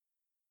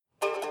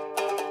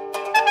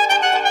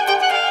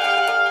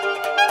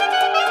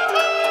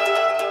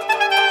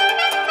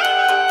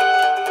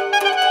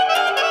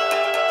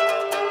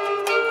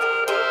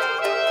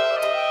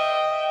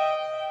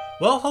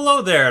Well,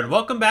 hello there, and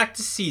welcome back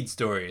to Seed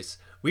Stories.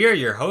 We are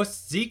your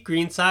hosts, Zeke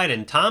Greenside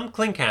and Tom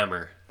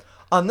Klinkhammer.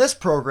 On this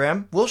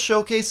program, we'll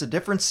showcase a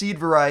different seed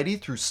variety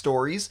through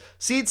stories,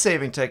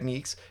 seed-saving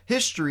techniques,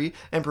 history,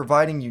 and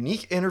providing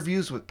unique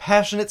interviews with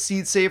passionate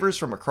seed savers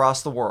from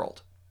across the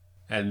world.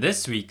 And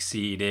this week's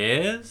seed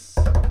is...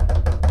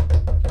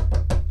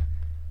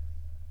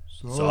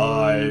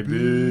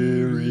 Siberian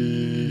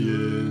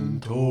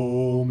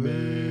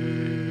tomatoes.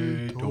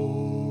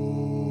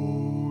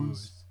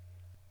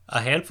 A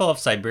handful of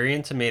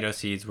Siberian tomato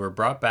seeds were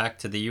brought back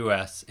to the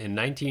U.S. in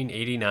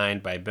 1989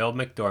 by Bill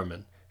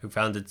McDorman, who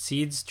founded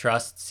Seeds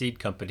Trust Seed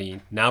Company,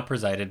 now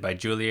presided by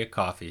Julia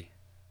Coffey.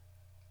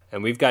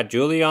 And we've got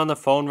Julia on the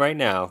phone right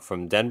now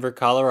from Denver,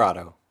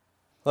 Colorado.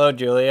 Hello,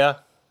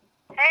 Julia.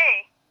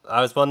 Hey.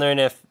 I was wondering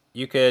if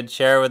you could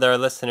share with our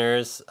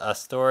listeners a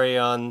story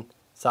on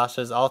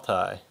Sasha's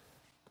Altai.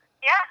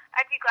 Yeah,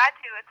 I'd be glad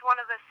to. It's one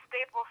of the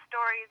staple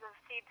stories of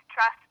Seeds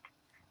Trust.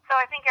 So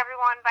I think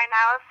everyone by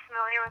now is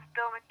familiar with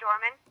Bill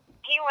McDorman.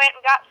 He went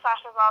and got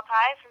Sasha's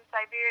Altai from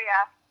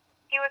Siberia.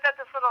 He was at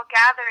this little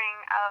gathering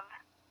of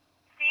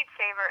seed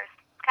savers,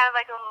 kind of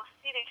like a little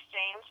seed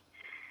exchange.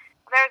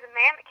 There was a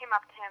man that came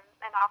up to him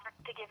and offered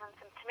to give him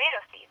some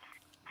tomato seeds.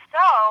 So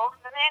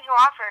the man who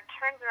offered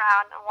turns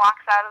around and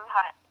walks out of the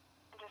hut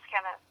and just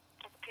kind of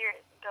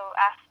disappears. Bill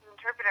asks the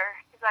interpreter,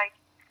 he's like,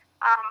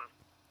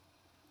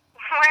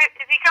 where,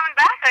 is he coming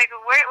back? Like,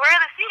 where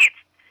are the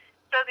seeds?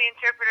 So the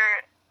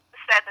interpreter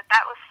said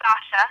that was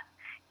Sasha.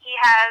 He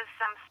has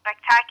some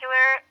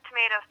spectacular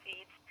tomato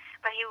seeds,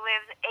 but he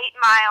lives 8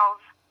 miles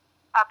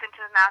up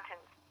into the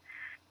mountains.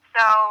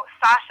 So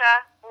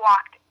Sasha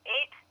walked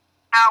 8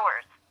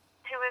 hours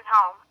to his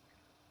home,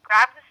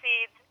 grabbed the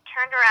seeds,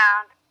 turned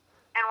around,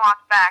 and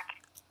walked back,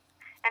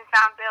 and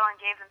found Bill and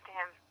gave them to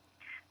him.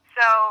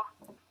 So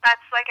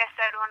that's, like I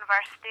said, one of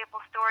our staple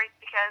stories,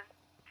 because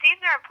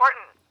seeds are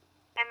important,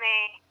 and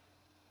they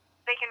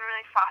can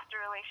really foster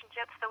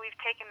relationships. So we've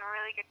taken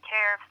really good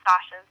care of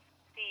Sasha's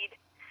seed,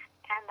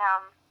 and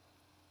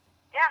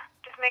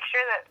just make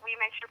sure that we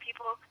make sure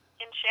people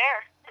can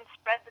share and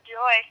spread the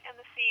joy and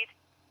the seed.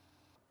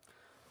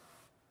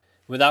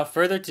 Without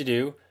further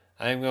ado,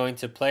 I'm going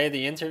to play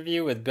the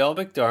interview with Bill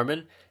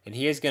McDorman, and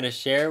he is going to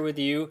share with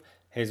you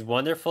his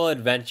wonderful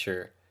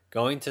adventure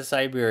going to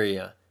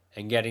Siberia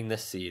and getting the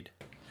seed.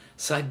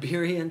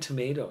 Siberian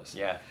tomatoes.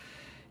 Yeah.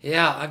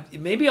 Yeah,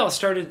 maybe I'll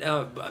start it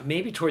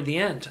maybe toward the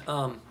end.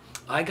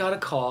 I got a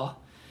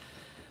call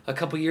a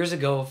couple years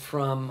ago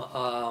from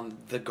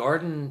the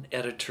garden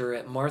editor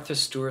at Martha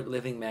Stewart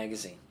Living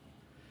Magazine.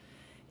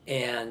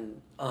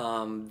 And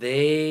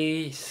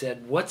they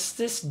said, "What's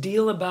this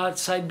deal about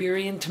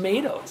Siberian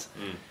tomatoes?"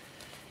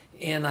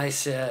 And I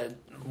said,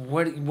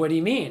 what do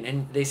you mean?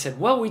 And they said,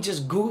 "Well, we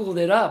just Googled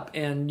it up,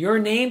 and your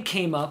name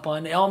came up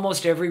on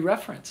almost every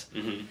reference."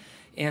 Mm-hmm.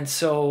 And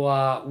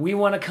so we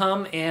want to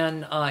come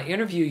and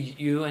interview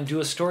you and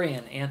do a story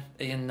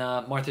in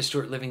Martha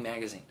Stewart Living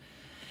Magazine.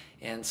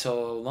 And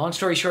so, long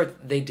story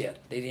short, they did.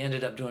 They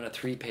ended up doing a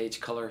 3-page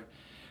color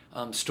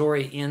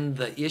story in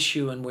the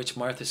issue in which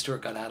Martha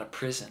Stewart got out of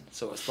prison.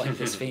 So it's like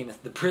this famous,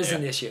 the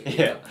prison issue.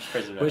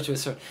 Which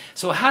was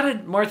so how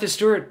did Martha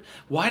Stewart,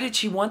 why did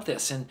she want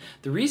this? And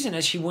the reason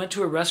is she went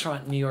to a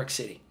restaurant in New York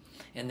City,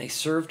 and they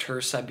served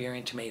her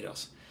Siberian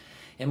tomatoes.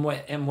 And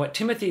what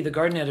Timothy, the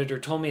garden editor,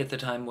 told me at the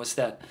time was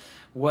that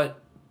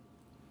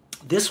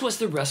this was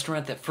the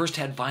restaurant that first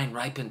had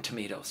vine-ripened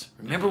tomatoes.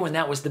 Remember when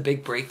that was the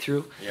big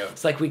breakthrough? Yeah.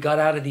 It's like we got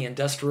out of the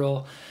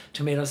industrial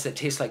tomatoes that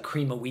taste like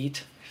cream of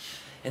wheat,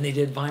 and they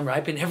did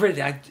vine-ripened.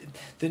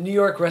 The New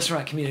York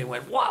restaurant community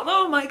went, "Wow,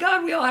 oh my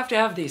God, we all have to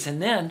have these."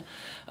 And then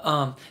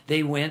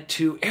they went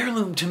to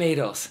heirloom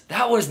tomatoes.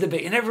 That was the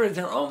big, and everybody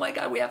said, "Oh my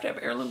God, we have to have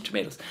heirloom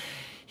tomatoes."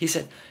 He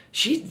said,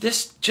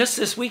 just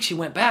this week she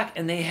went back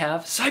and they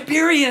have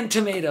Siberian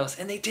tomatoes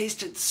and they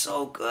tasted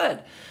so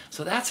good.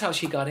 So that's how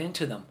she got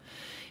into them.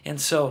 And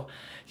so,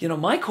 I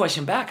had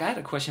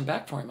a question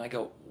back for him. I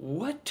go,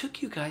 "What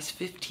took you guys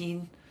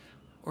 15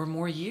 or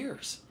more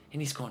years?"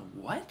 And he's going,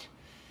 "What?"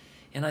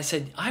 And I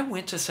said, "I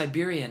went to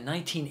Siberia in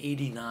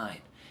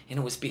 1989 and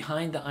it was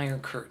behind the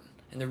Iron Curtain.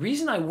 And the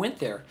reason I went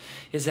there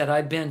is that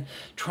I've been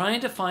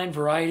trying to find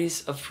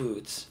varieties of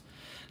foods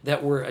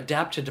that were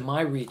adapted to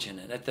my region.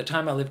 And at the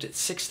time I lived at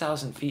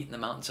 6,000 feet in the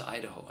mountains of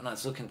Idaho, and I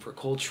was looking for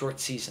cold, short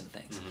season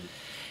things. Mm-hmm.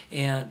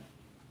 And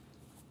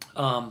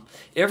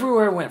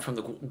everywhere I went, from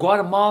the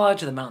Guatemala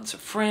to the mountains of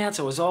France,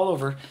 I was all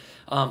over.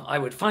 I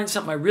would find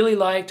something I really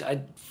liked.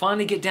 I'd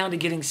finally get down to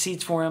getting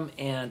seeds for them,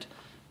 and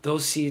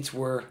those seeds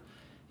were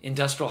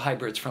industrial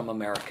hybrids from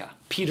America.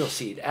 Peto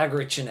seed,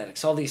 Agric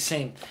Genetics, all these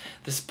same.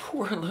 This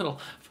poor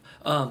little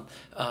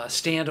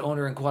stand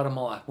owner in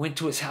Guatemala went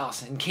to his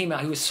house and came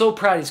out. He was so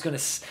proud he was going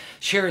to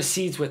share his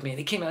seeds with me. And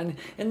he came out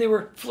and they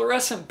were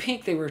fluorescent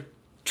pink. They were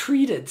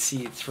treated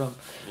seeds from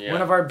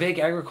one of our big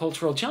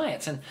agricultural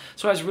giants. And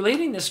so I was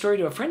relating this story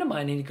to a friend of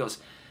mine, and he goes,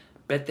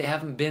 "Bet they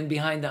haven't been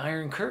behind the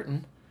Iron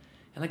Curtain."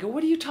 And I go,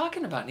 "What are you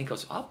talking about?" And he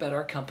goes, "I'll bet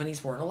our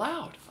companies weren't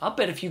allowed. I'll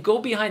bet if you go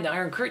behind the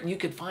Iron Curtain, you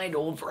could find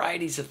old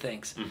varieties of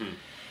things." Mm-hmm.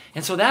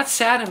 And so that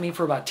sat in me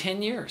for about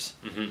 10 years.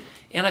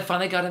 And I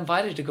finally got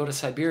invited to go to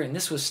Siberia. And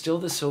this was still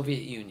the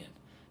Soviet Union.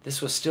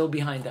 This was still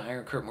behind the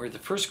Iron Curtain. We were the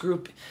first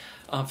group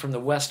from the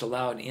West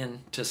allowed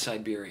into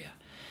Siberia.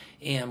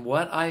 And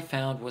what I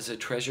found was a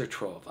treasure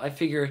trove. I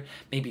figured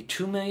maybe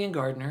 2 million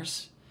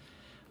gardeners,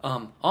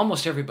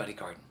 almost everybody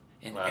gardened.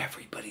 And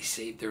everybody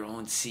saved their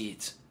own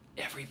seeds.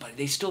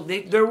 Everybody.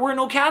 There were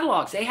no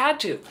catalogs. They had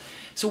to.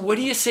 So what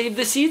do you save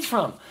the seeds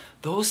from?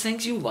 Those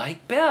things you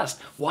like best.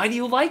 Why do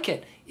you like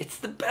it? It's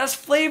the best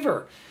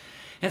flavor.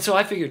 And so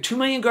I figured 2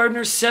 million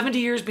gardeners, 70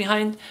 years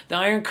behind the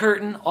Iron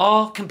Curtain,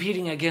 all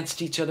competing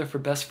against each other for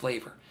best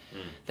flavor.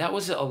 That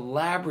was a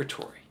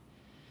laboratory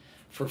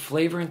for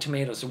flavor in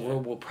tomatoes the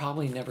world will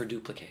probably never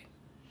duplicate.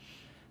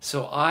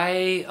 So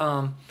I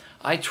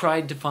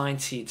tried to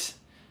find seeds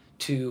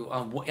to,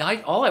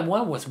 all I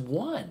wanted was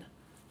one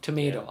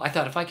tomato. I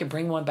thought if I could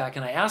bring one back,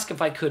 and I asked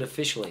if I could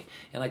officially,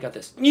 and I got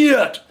this,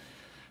 "Niet!"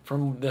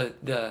 from the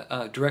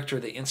director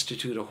of the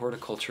Institute of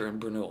Horticulture in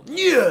Brno.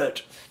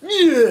 "Niet!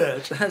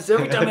 Niet!" That's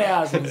every time I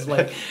ask him, it's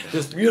like,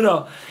 just,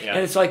 and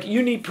it's like,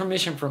 you need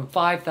permission from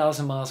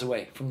 5,000 miles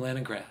away from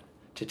Leningrad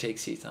to take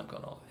seeds. I'm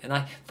going, oh. And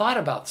I thought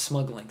about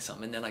smuggling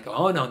some, and then I go,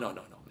 oh, no,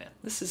 man.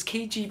 This is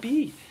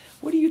KGB.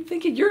 What are you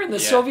thinking? You're in the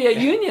Soviet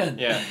Union.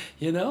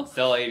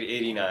 Still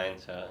 89,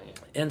 so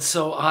And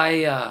so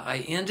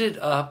I ended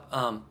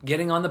up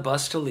getting on the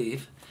bus to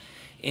leave,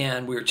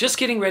 and we were just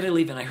getting ready to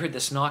leave, and I heard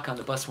this knock on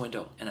the bus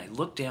window, and I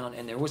looked down,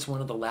 and there was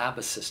one of the lab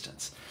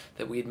assistants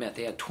that we had met.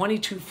 They had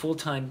 22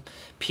 full-time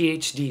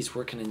PhDs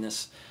working in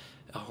this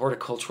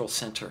horticultural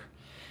center.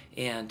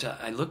 And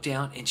I looked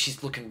down, and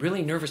she's looking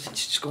really nervous, and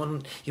she's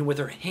going, with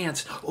her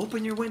hands,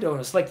 "Open your window."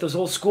 And it's like those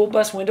old school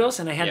bus windows,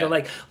 and I had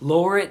to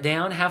lower it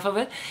down, half of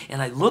it.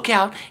 And I look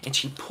out, and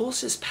she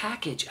pulls this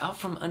package out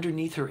from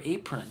underneath her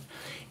apron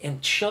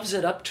and shoves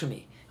it up to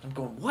me. I'm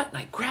going, what? And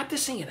I grab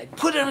this thing, and I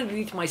put it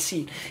underneath my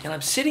seat. And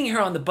I'm sitting here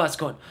on the bus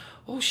going,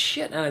 oh,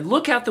 shit. And I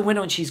look out the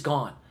window, and she's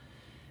gone.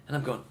 And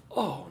I'm going,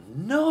 oh,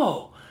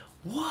 no.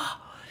 Wow.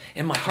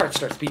 And my heart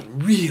starts beating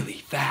really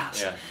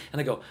fast. Yeah. And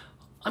I go,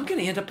 I'm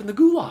going to end up in the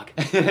gulag.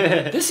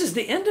 This is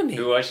the end of me.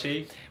 Who was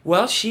she?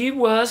 Well, she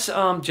was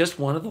just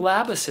one of the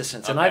lab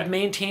assistants, and I've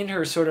maintained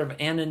her sort of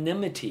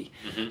anonymity.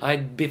 I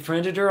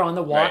befriended her on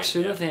the walks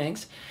through the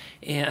things,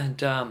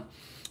 and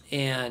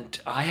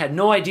I had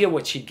no idea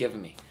what she'd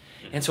given me.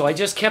 And so I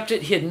just kept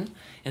it hidden,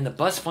 and the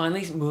bus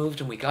finally moved,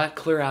 and we got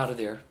clear out of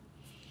there.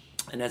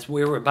 And as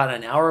we were about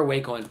an hour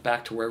away going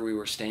back to where we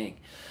were staying,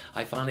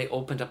 I finally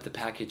opened up the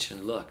package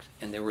and looked,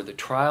 and there were the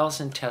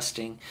trials and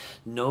testing,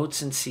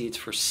 notes and seeds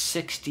for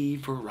 60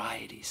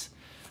 varieties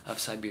of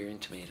Siberian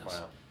tomatoes.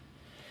 Wow.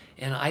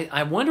 And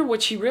I wonder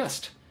what she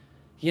risked,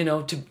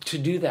 to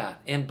do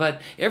that.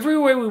 But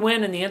everywhere we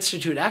went in the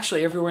Institute,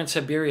 actually everywhere in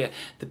Siberia,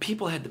 the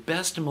people had the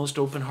best and most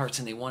open hearts,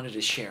 and they wanted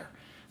to share.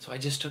 So I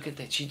just took it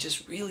that she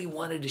just really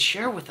wanted to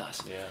share with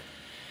us. Yeah.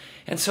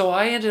 And so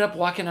I ended up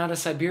walking out of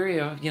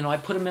Siberia. I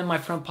put them in my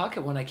front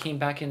pocket when I came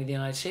back into the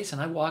United States,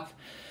 and I walked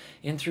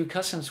in through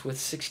customs with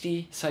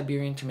 60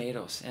 Siberian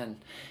tomatoes.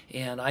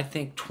 And I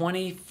think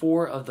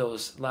 24 of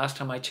those, last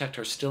time I checked,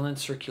 are still in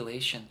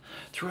circulation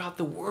throughout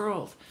the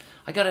world.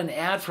 I got an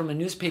ad from a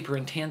newspaper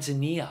in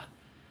Tanzania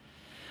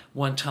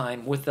one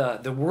time with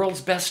the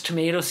world's best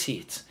tomato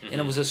seeds.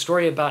 And it was a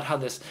story about how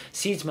this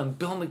seedsman,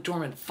 Bill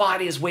McDormand,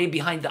 fought his way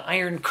behind the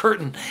Iron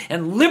Curtain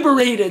and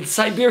liberated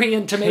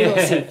Siberian tomato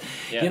seed.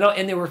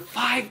 And they were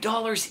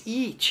 $5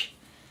 each.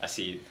 A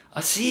seed.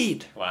 A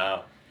seed.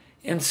 Wow.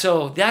 And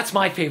so that's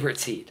my favorite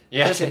seed.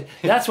 Yeah.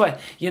 That's why,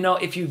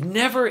 if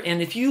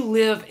you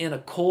live in a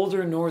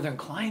colder northern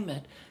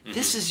climate,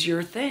 this is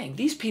your thing.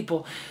 These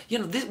people,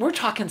 we're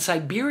talking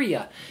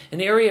Siberia,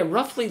 an area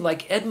roughly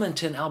like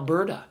Edmonton,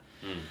 Alberta,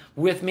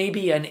 with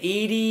maybe an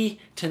 80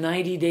 to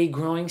 90 day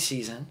growing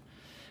season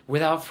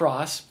without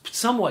frost,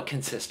 somewhat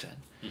consistent.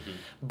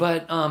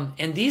 But,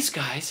 and these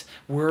guys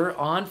were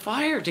on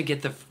fire to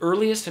get the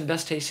earliest and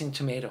best tasting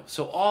tomato.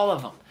 So all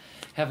of them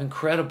have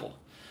incredible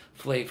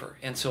flavor.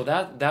 And so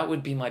that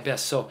would be my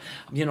best. So,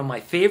 my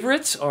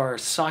favorites are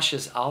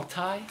Sasha's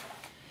Altai,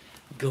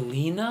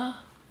 Galina,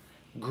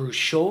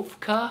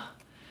 Grushovka.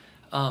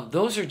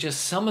 Those are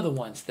just some of the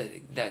ones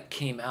that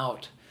came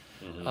out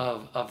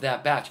of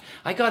that batch.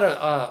 I got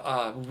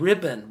a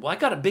ribbon. Well, I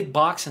got a big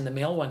box in the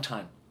mail one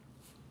time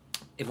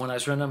when I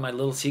was running my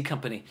little seed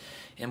company,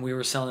 and we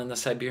were selling the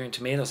Siberian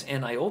tomatoes.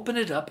 And I opened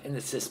it up, and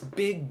it's this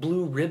big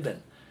blue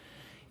ribbon.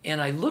 And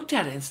I looked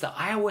at it, and it's the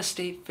Iowa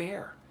State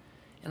Fair.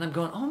 And I'm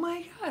going, oh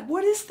my God,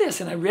 what is this?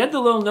 And I read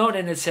the little note,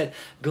 and it said,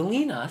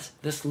 Galinas,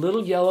 this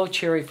little yellow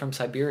cherry from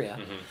Siberia,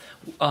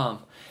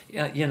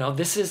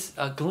 this is,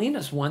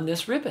 Galinas won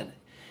this ribbon.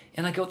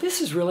 And I go, this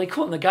is really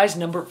cool. And the guy's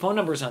phone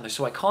number is on there.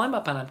 So I call him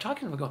up, and I'm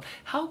talking to him, going,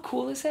 how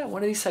cool is that?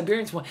 One of these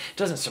Siberians won. It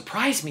doesn't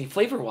surprise me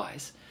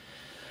flavor-wise.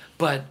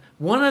 But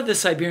one of the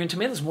Siberian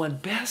tomatoes won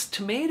best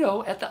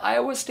tomato at the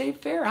Iowa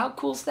State Fair. How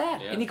cool is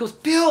that? Yeah. And he goes,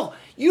 Bill,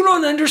 you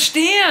don't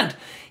understand.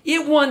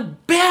 It won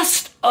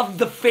best of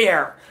the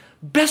fair.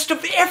 Best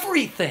of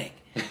everything.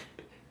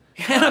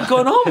 And I'm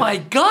going, oh my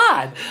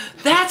God,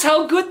 that's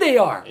how good they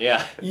are.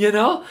 Yeah. You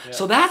know? Yeah.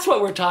 So that's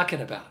what we're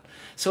talking about.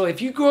 So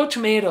if you grow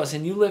tomatoes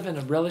and you live in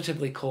a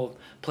relatively cold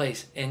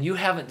place and you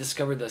haven't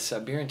discovered the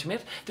Siberian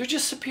tomato, they're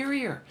just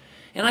superior.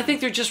 And I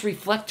think they're just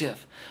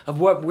reflective of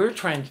what we're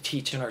trying to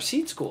teach in our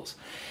seed schools,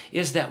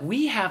 is that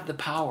we have the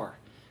power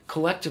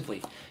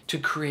collectively to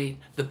create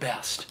the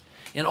best.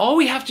 And all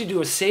we have to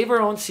do is save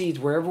our own seeds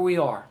wherever we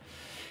are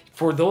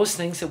for those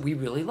things that we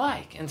really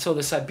like. And so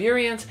the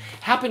Siberians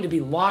happen to be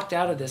locked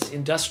out of this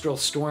industrial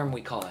storm,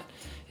 we call it,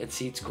 at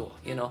seed school,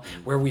 you know,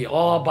 where we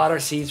all bought our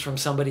seeds from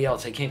somebody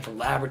else. They came from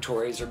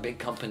laboratories or big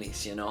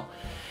companies, you know.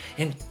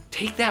 And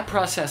take that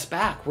process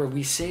back where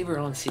we save our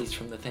own seeds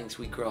from the things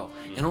we grow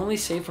and only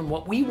save from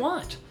what we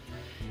want.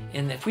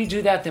 And if we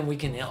do that, then we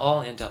can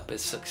all end up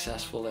as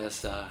successful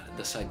as the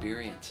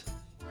Siberians.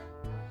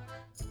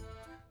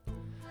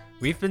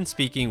 We've been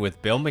speaking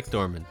with Bill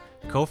McDorman,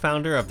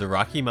 co-founder of the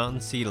Rocky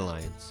Mountain Seed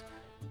Alliance.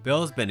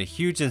 Bill has been a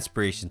huge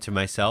inspiration to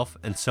myself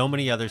and so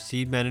many other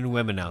seed men and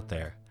women out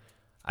there.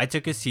 I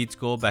took a seed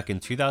school back in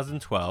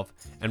 2012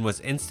 and was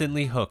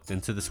instantly hooked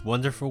into this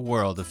wonderful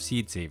world of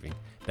seed saving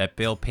that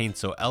Bill paints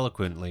so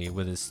eloquently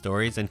with his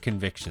stories and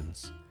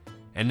convictions.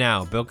 And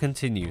now Bill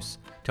continues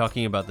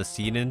talking about the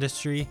seed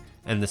industry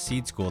and the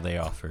seed school they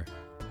offer.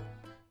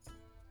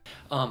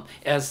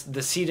 As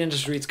the seed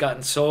industry's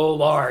gotten so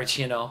large,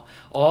 you know,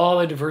 all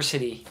the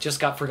diversity just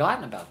got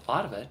forgotten about, a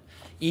lot of it,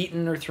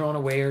 eaten or thrown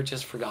away or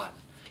just forgotten.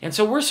 And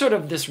so we're sort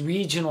of this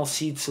regional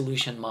seed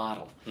solution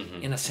model,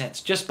 in a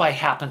sense, just by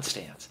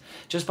happenstance,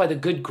 just by the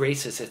good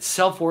graces. It's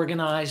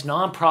self-organized,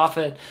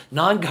 non-profit,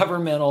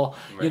 non-governmental,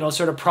 right, you know,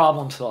 sort of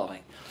problem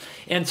solving.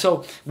 And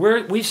so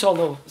we've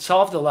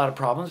solved a lot of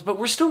problems, but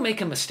we're still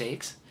making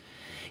mistakes.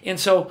 And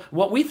so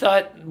what we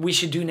thought we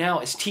should do now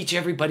is teach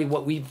everybody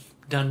what we've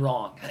done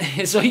wrong.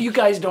 So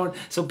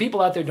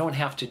people out there don't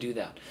have to do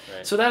that.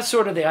 Right. So that's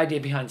sort of the idea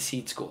behind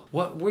Seed School.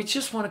 We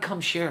just want to come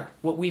share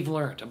what we've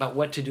learned about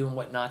what to do and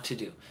what not to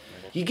do.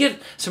 Right. You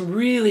get some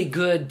really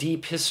good,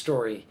 deep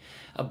history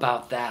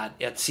about that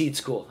at Seed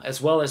School, as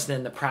well as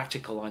then the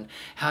practical on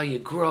how you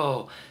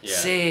grow,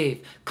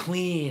 save,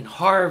 clean,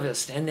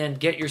 harvest, and then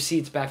get your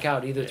seeds back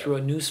out either through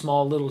a new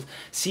small little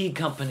seed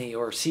company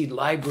or seed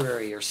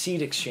library or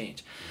seed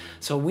exchange.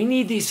 So we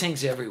need these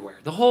things everywhere.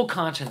 The whole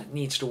continent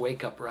needs to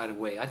wake up right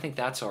away. I think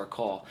that's our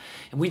call.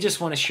 And we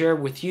just want to share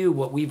with you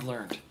what we've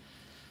learned.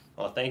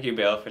 Well, thank you,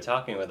 Bill, for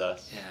talking with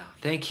us. Yeah,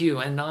 thank you.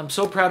 And I'm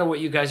so proud of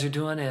what you guys are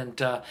doing.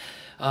 And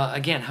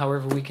again,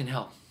 however we can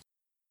help.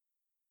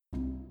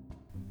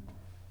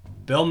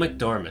 Bill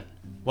McDorman.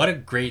 What a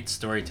great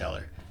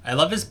storyteller. I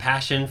love his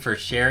passion for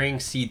sharing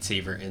seed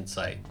saver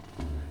insight.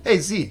 Hey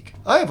Zeke,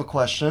 I have a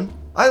question.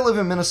 I live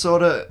in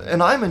Minnesota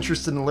and I'm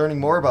interested in learning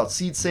more about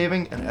seed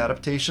saving and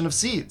adaptation of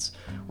seeds.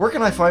 Where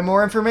can I find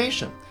more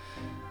information?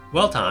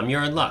 Well, Tom,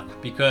 you're in luck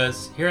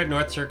because here at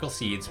North Circle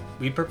Seeds,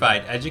 we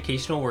provide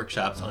educational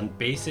workshops on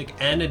basic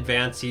and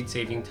advanced seed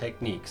saving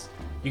techniques.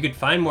 You could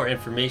find more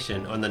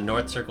information on the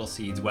North Circle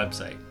Seeds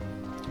website.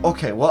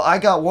 Okay, well, I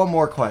got one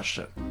more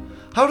question.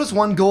 How does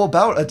one go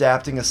about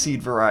adapting a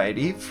seed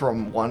variety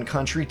from one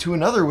country to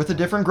another with a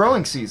different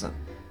growing season?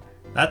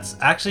 That's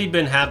actually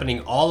been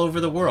happening all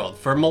over the world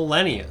for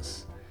millennia.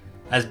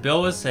 As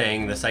Bill was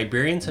saying, the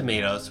Siberian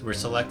tomatoes were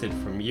selected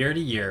from year to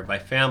year by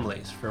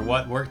families for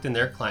what worked in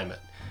their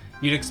climate.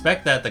 You'd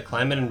expect that the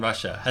climate in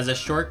Russia has a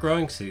short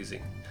growing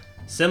season,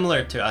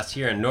 similar to us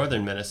here in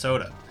northern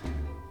Minnesota.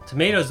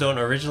 Tomatoes don't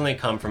originally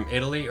come from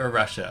Italy or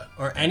Russia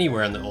or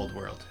anywhere in the old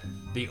world.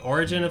 The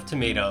origin of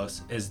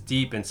tomatoes is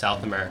deep in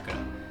South America.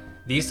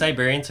 These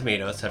Siberian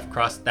tomatoes have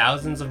crossed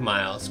thousands of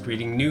miles,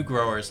 greeting new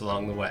growers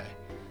along the way.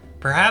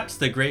 Perhaps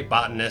the great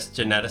botanist,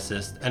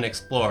 geneticist, and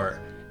explorer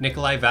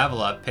Nikolai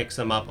Vavilov picks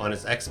them up on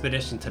his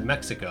expedition to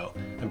Mexico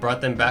and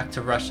brought them back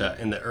to Russia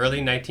in the early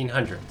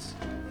 1900s.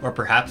 Or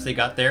perhaps they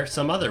got there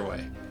some other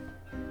way.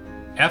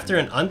 After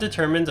an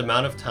undetermined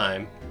amount of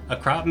time, a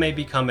crop may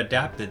become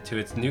adapted to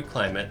its new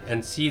climate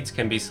and seeds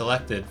can be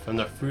selected from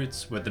the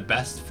fruits with the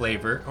best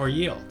flavor or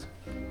yield.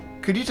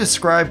 Could you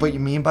describe what you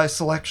mean by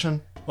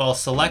selection? Well,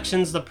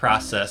 selection's the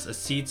process a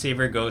seed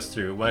saver goes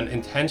through when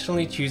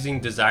intentionally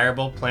choosing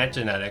desirable plant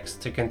genetics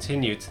to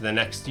continue to the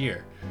next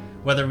year.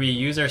 Whether we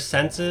use our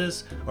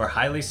senses or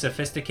highly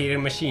sophisticated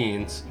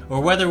machines,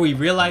 or whether we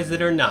realize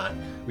it or not,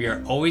 we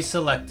are always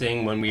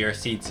selecting when we are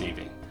seed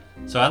saving.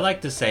 So I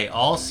like to say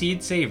all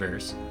seed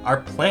savers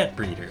are plant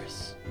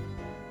breeders.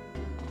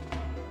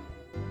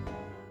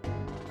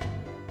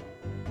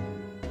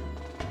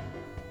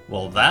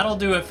 Well, that'll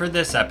do it for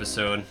this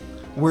episode.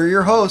 We're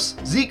your hosts,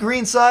 Zeke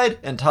Greenside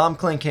and Tom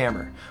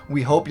Klinkhammer.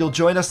 We hope you'll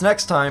join us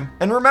next time.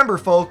 And remember,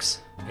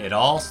 folks, it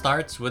all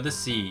starts with a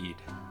seed.